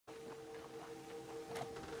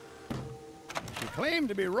claimed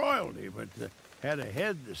to be royalty, but had a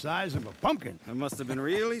head the size of a pumpkin. That must have been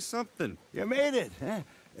really something. You made it, huh?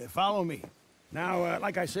 Follow me. Now,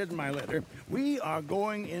 like I said in my letter, we are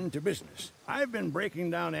going into business. I've been breaking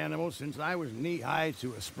down animals since I was knee-high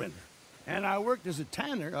to a splinter. And I worked as a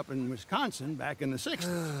tanner up in Wisconsin back in the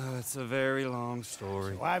 60s. It's a very long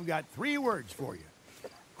story. So I've got 3 words for you.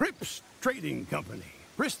 Cripps Trading Company.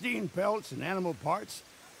 Pristine pelts and animal parts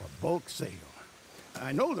for bulk sale.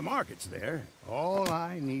 I know the market's there. All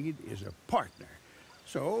I need is a partner.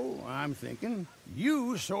 So I'm thinking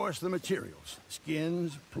you source the materials.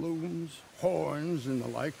 Skins, plumes, horns, and the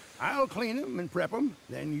like. I'll clean them and prep them.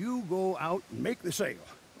 Then you go out and make the sale.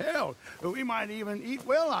 Hell, we might even eat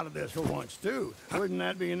well out of this for once, too. Wouldn't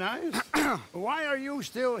that be nice? Why are you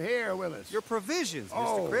still here with us? Your provisions,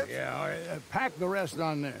 Mr. Cripps. Yeah. All right. Pack the rest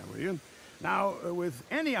on there, will you? Now, with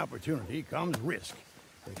any opportunity comes risk.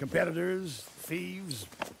 The competitors, thieves,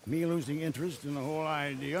 me losing interest in the whole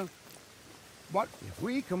idea. But if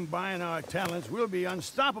we combine our talents, we'll be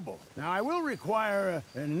unstoppable. Now, I will require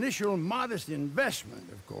an initial modest investment,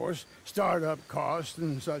 of course, startup costs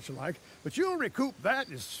and such like, but you'll recoup that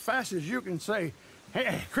as fast as you can say,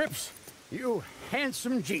 "Hey, Cripps, you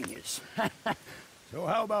handsome genius." So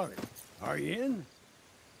how about it? Are you in?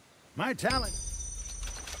 My talent.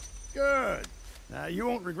 Good. Now, you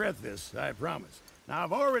won't regret this, I promise. Now,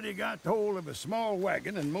 I've already got hold of a small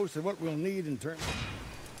wagon and most of what we'll need in terms of...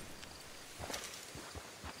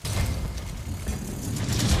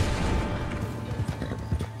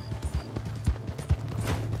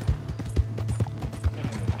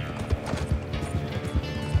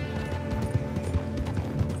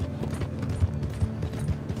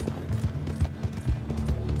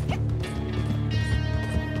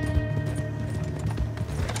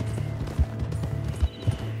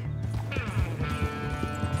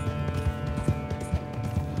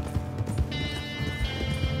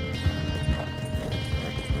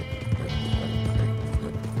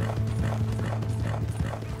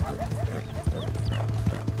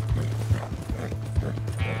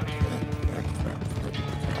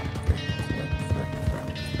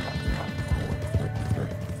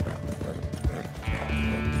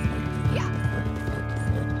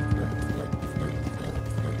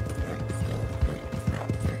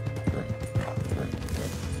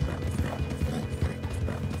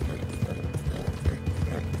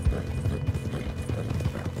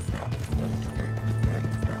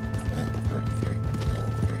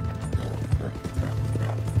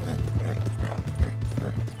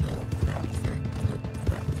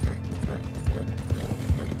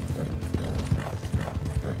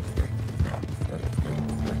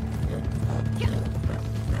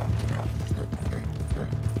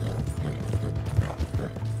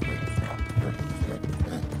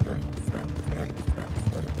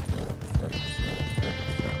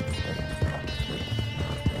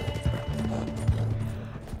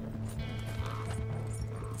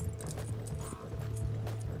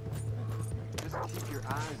 Keep your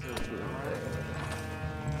eyes open.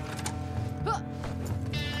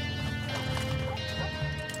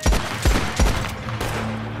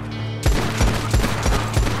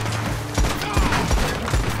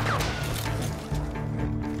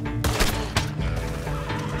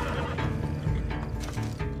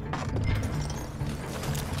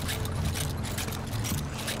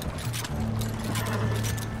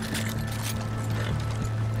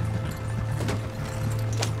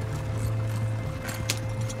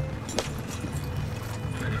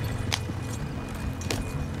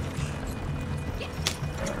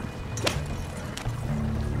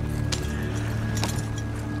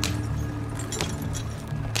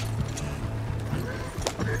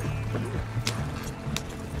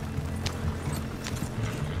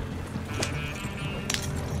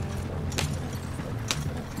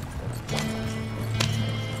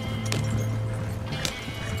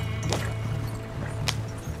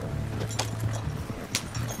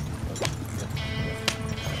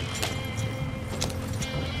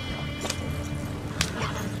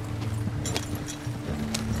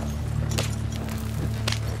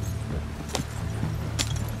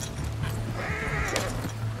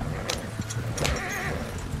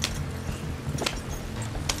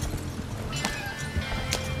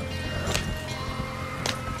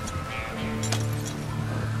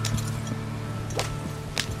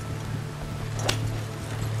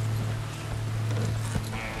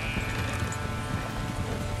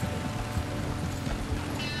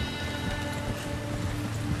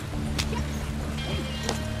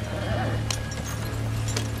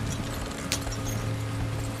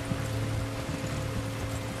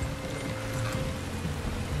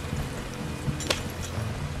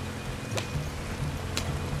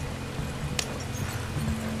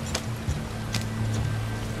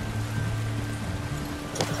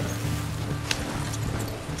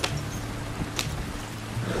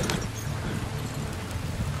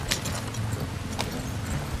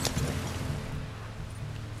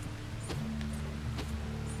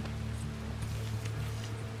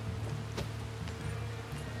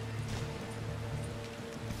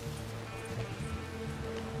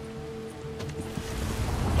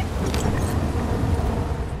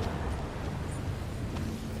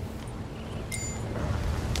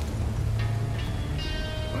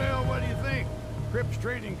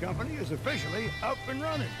 Trading Company is officially up and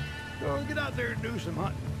running. So get out there and do some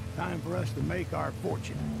hunting. Time for us to make our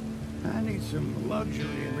fortune. I need some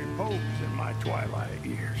luxury and repose in my twilight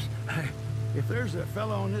years. If there's a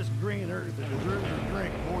fellow on this green earth that deserves a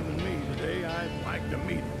drink more than me today, I'd like to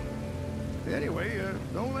meet him. Anyway,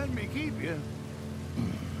 don't let me keep you.